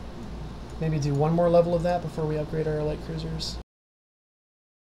maybe do one more level of that before we upgrade our light cruisers.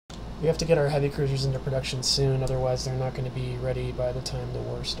 We have to get our heavy cruisers into production soon, otherwise they're not going to be ready by the time the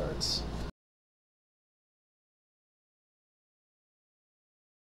war starts.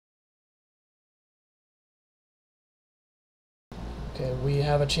 Okay, we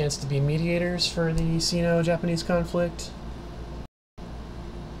have a chance to be mediators for the Sino-Japanese conflict.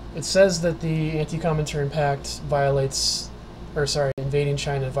 It says that the Anti-Comintern Pact invading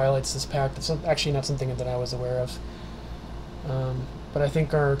China violates this pact. It's actually not something that I was aware of. But I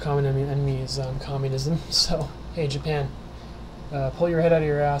think our common enemy is communism, so hey Japan, pull your head out of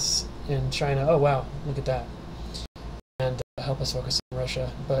your ass in China. Oh wow, look at that. And help us focus on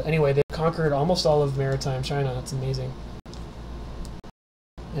Russia. But anyway, they conquered almost all of maritime China. That's amazing.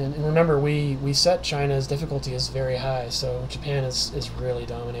 And remember, we set China's difficulty as very high, so Japan is really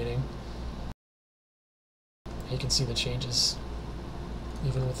dominating. You can see the changes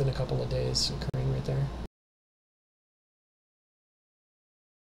even within a couple of days occurring right there.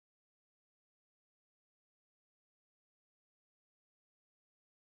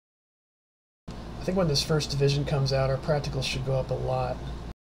 I think when this first division comes out, our practicals should go up a lot.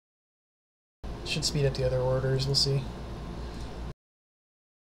 Should speed up the other orders, we'll see.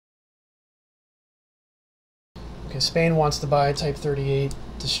 Okay, Spain wants to buy Type 38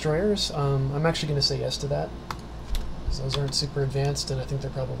 destroyers. I'm actually going to say yes to that, because those aren't super advanced, and I think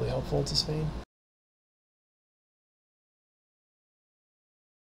they're probably helpful to Spain.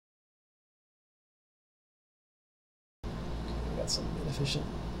 Okay, we got some inefficient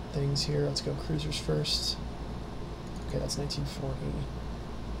things here. Let's go cruisers first. Okay, that's 1940.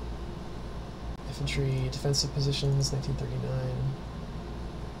 Infantry defensive positions, 1939.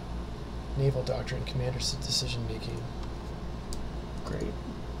 Naval doctrine, commander's decision making. Great.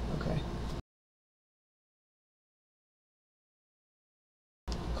 Okay.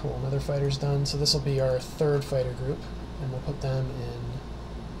 Cool, another fighter's done. So this will be our third fighter group, and we'll put them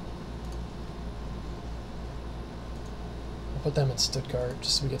in Stuttgart,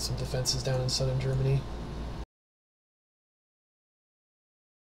 just so we get some defenses down in southern Germany.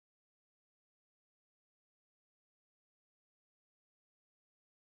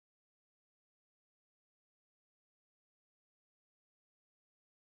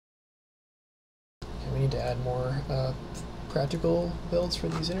 Okay, we need to add more practical builds for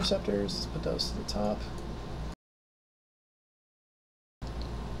these interceptors. Let's put those to the top.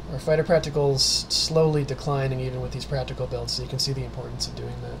 Our fighter practical's slowly declining even with these practical builds, so you can see the importance of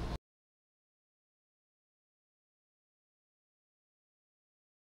doing that.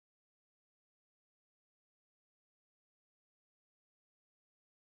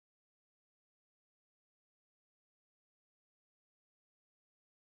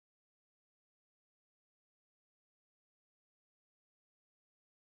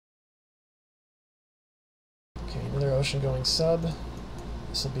 Okay, another ocean-going sub.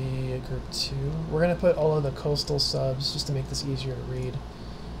 This will be a group 2. We're going to put all of the coastal subs, just to make this easier to read.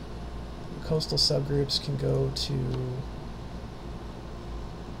 The coastal subgroups can go to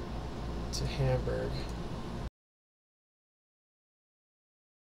Hamburg.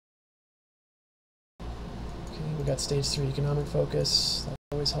 Okay, we got stage 3 economic focus. That's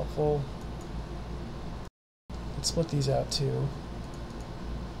always helpful. Let's split these out too.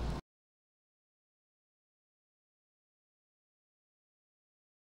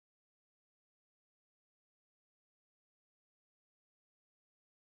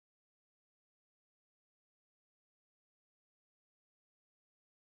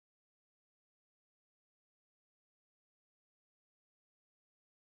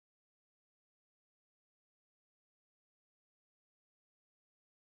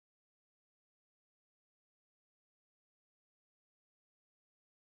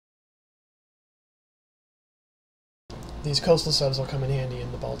 these coastal subs will come in handy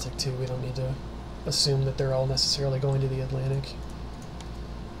in the Baltic too. We don't need to assume that they're all necessarily going to the Atlantic.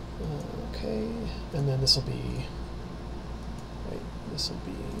 Okay, and then this will be, wait, this will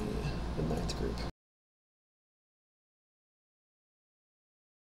be the 9th group.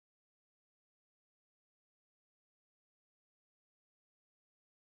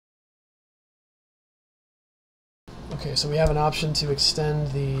 Okay, so we have an option to extend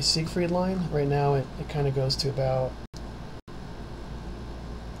the Siegfried line. Right now it kind of goes to about,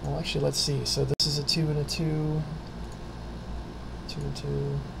 well actually let's see, so this is a 2 and a 2, 2 and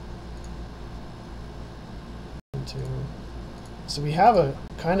 2, and 2. So we have a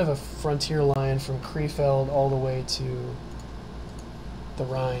kind of a frontier line from Krefeld all the way to the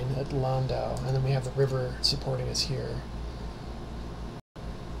Rhine at Landau, and then we have the river supporting us here.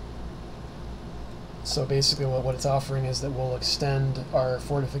 So basically what it's offering is that we'll extend our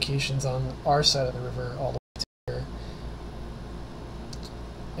fortifications on our side of the river all the way to here.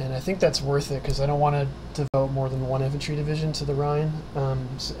 And I think that's worth it because I don't want to devote more than one infantry division to the Rhine,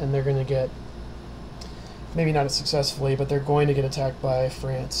 and they're going to get, maybe not successfully, but they're going to get attacked by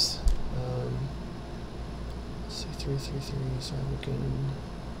France. C333, so I'm looking.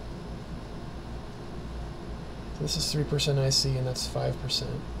 So this is 3% IC, and that's 5%.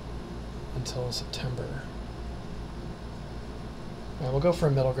 Until September. Alright, we'll go for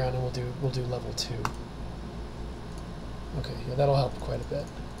a middle ground and we'll do level 2. Okay, yeah, that'll help quite a bit.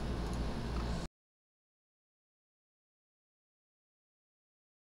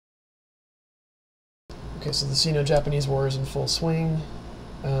 Okay, so the Sino-Japanese War is in full swing.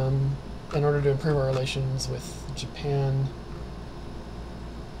 In order to improve our relations with Japan,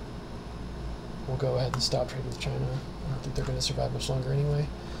 we'll go ahead and stop trade with China. I don't think they're going to survive much longer anyway.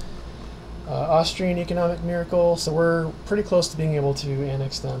 Austrian economic miracle, so we're pretty close to being able to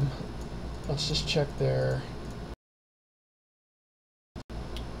annex them. Let's just check there.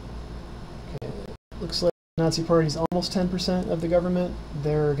 Okay, looks like the Nazi Party's almost 10% of the government.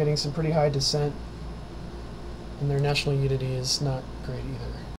 They're getting some pretty high dissent, and their national unity is not great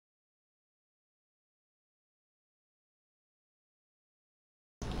either.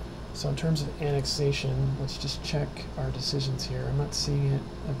 So in terms of annexation, let's just check our decisions here. I'm not seeing it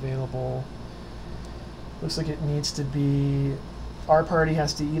available. Looks like it needs to be, our party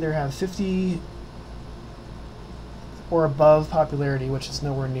has to either have 50 or above popularity, which is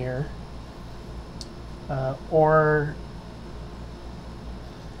nowhere near, or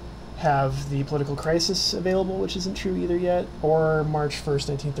have the political crisis available, which isn't true either yet, or March 1st,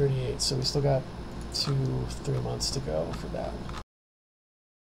 1938. So we still got 2-3 months to go for that.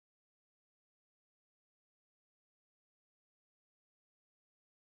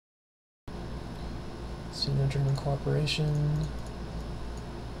 Sino-German cooperation.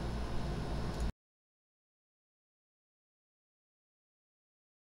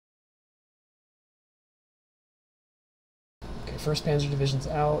 Okay, 1st Panzer Division's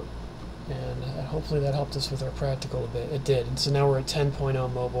out, and hopefully that helped us with our practical a bit. It did, and so now we're at 10.0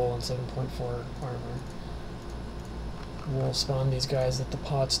 mobile and 7.4 armor. We'll spawn these guys at the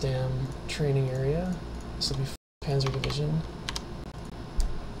Potsdam training area. This will be 1st Panzer Division.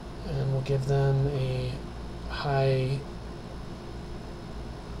 And we'll give them a high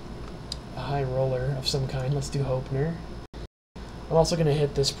roller of some kind. Let's do Hoepner. I'm also going to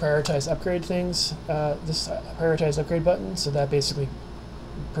hit this prioritize upgrade things, this prioritize upgrade button, so that basically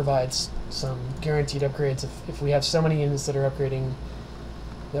provides some guaranteed upgrades. If we have so many units that are upgrading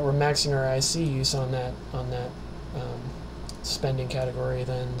that we're maxing our IC use on that spending category,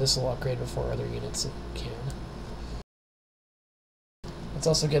 then this will upgrade before other units can. Let's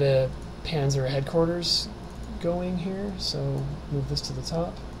also get a Panzer headquarters going here, so move this to the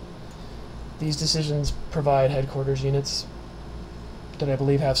top. These decisions provide headquarters units that I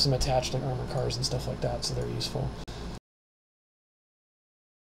believe have some attached like armored cars and stuff like that, so they're useful.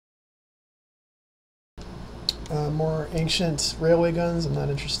 More ancient railway guns, I'm not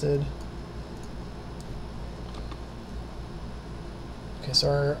interested. Okay, so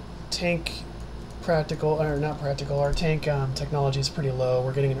our tank our tank technology is pretty low.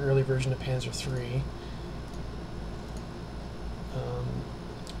 We're getting an early version of Panzer III.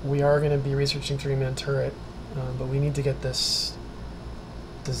 We are going to be researching 3-man turret, but we need to get this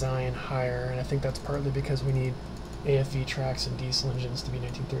design higher, and I think that's partly because we need AFV tracks and diesel engines to be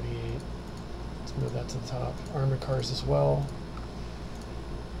 1938. Let's move that to the top. Armored cars as well.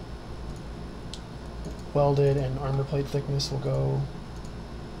 Welded and armor plate thickness will go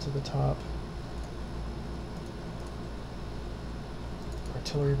to the top.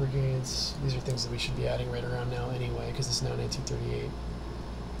 Artillery brigades, these are things that we should be adding right around now anyway, because it's now 1938.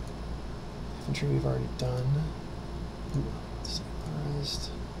 Infantry we've already done. Stabilized.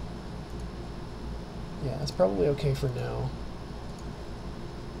 Yeah, that's probably okay for now.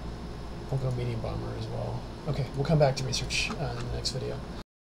 We'll go medium bomber as well. Okay, we'll come back to research in the next video.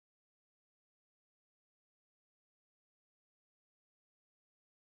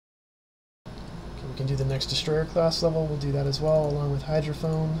 Okay, we can do the next destroyer class level. We'll do that as well, along with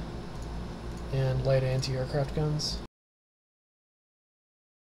hydrophone and light anti-aircraft guns.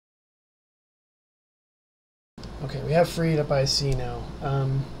 Okay, we have freed up IC now.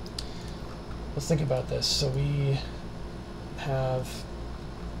 Let's think about this. So we have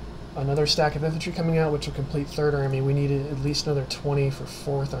another stack of infantry coming out, which will complete 3rd Army. We need at least another 20 for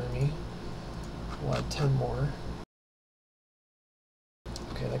 4th Army. We'll add 10 more.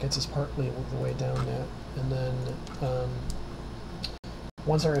 Okay, that gets us partly the way down that. And then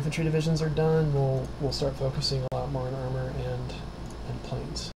once our infantry divisions are done, we'll start focusing a lot more on armor and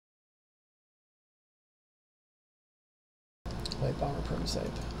planes. Light bomber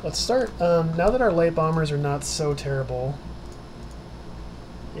prototype. Let's start, now that our light bombers are not so terrible,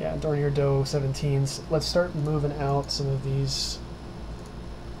 yeah, Dornier Doe 17s, let's start moving out some of these,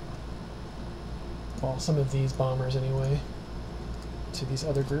 well, some of these bombers anyway, to these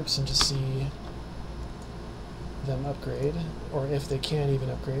other groups and just see them upgrade, or if they can even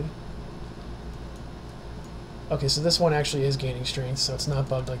upgrade. Okay, so this one actually is gaining strength, so it's not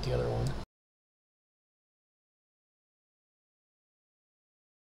bugged like the other one.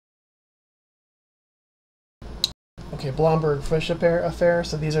 Okay, Blomberg-Fish affair.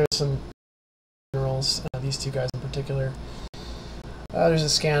 So these are some generals, these two guys in particular. There's a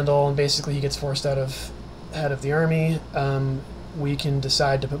scandal, and basically he gets forced out of head of the army. We can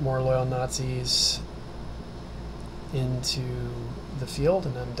decide to put more loyal Nazis into the field,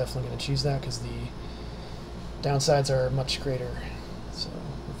 and I'm definitely going to choose that because the downsides are much greater. So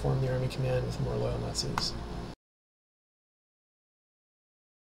reform the army command with more loyal Nazis.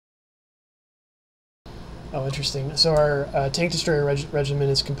 Oh, interesting. So our tank destroyer regiment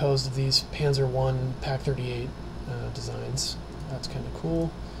is composed of these Panzer I Pak 38 designs. That's kind of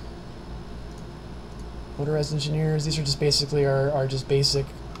cool. Motorized engineers. These are just basically our just basic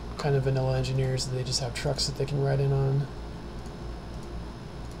kind of vanilla engineers. They just have trucks that they can ride in on.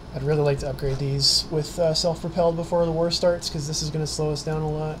 I'd really like to upgrade these with self-propelled before the war starts, because this is going to slow us down a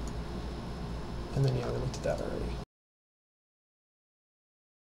lot. And then, yeah, we looked at that already.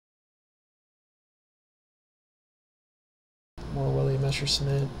 More Willie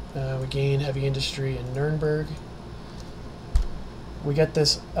Messerschmitt. We gain heavy industry in Nuremberg. We get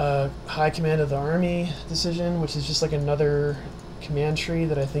this high command of the army decision, which is just like another command tree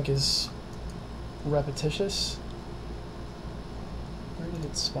that I think is repetitious. Where did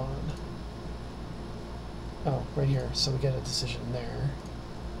it spawn? Oh, right here. So we get a decision there.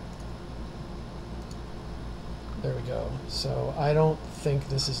 There we go. So I don't think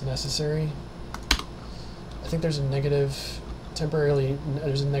this is necessary. I think there's a negative, temporarily,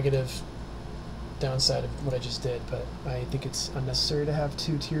 there's a negative downside of what I just did, but I think it's unnecessary to have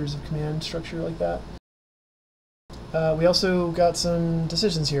 2 tiers of command structure like that. We also got some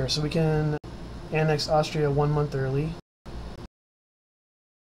decisions here, so we can annex Austria 1 month early.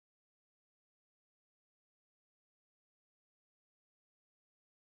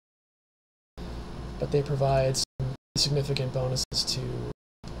 But they provide some significant bonuses to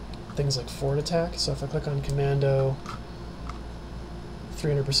things like forward attack. So if I click on Commando,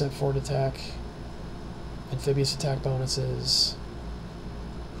 300% forward attack, amphibious attack bonuses,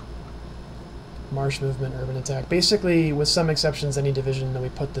 marsh movement, urban attack. Basically, with some exceptions, any division that we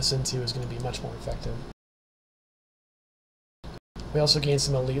put this into is going to be much more effective. We also gain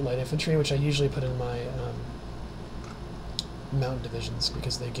some elite light infantry, which I usually put in my mountain divisions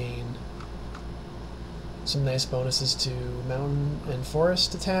because they gain some nice bonuses to mountain and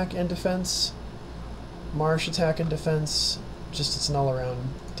forest attack and defense, marsh attack and defense. Just it's an all-around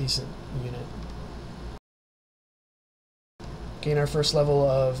decent unit. Gain our first level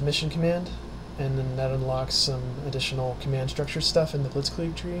of mission command, and then that unlocks some additional command structure stuff in the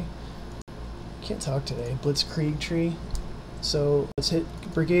Blitzkrieg tree. Can't talk today. Blitzkrieg tree. So let's hit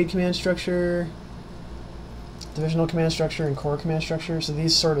brigade command structure, divisional command structure, and corps command structure. So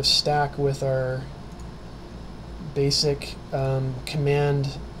these sort of stack with our basic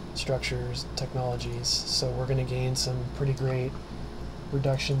command structures, technologies. So we're going to gain some pretty great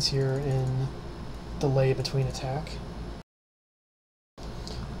reductions here in delay between attack.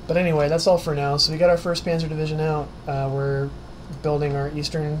 But anyway, that's all for now. So we got our 1st Panzer Division out. We're building our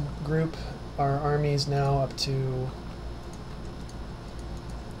eastern group. Our army's now up to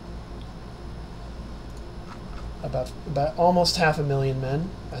about almost 500,000 men.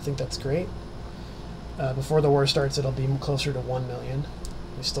 I think that's great. Before the war starts, it'll be closer to 1 million.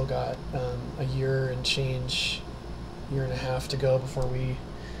 We still got a year and change, year and a half to go before we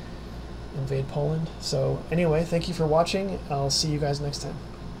invade Poland. So anyway, thank you for watching. I'll see you guys next time.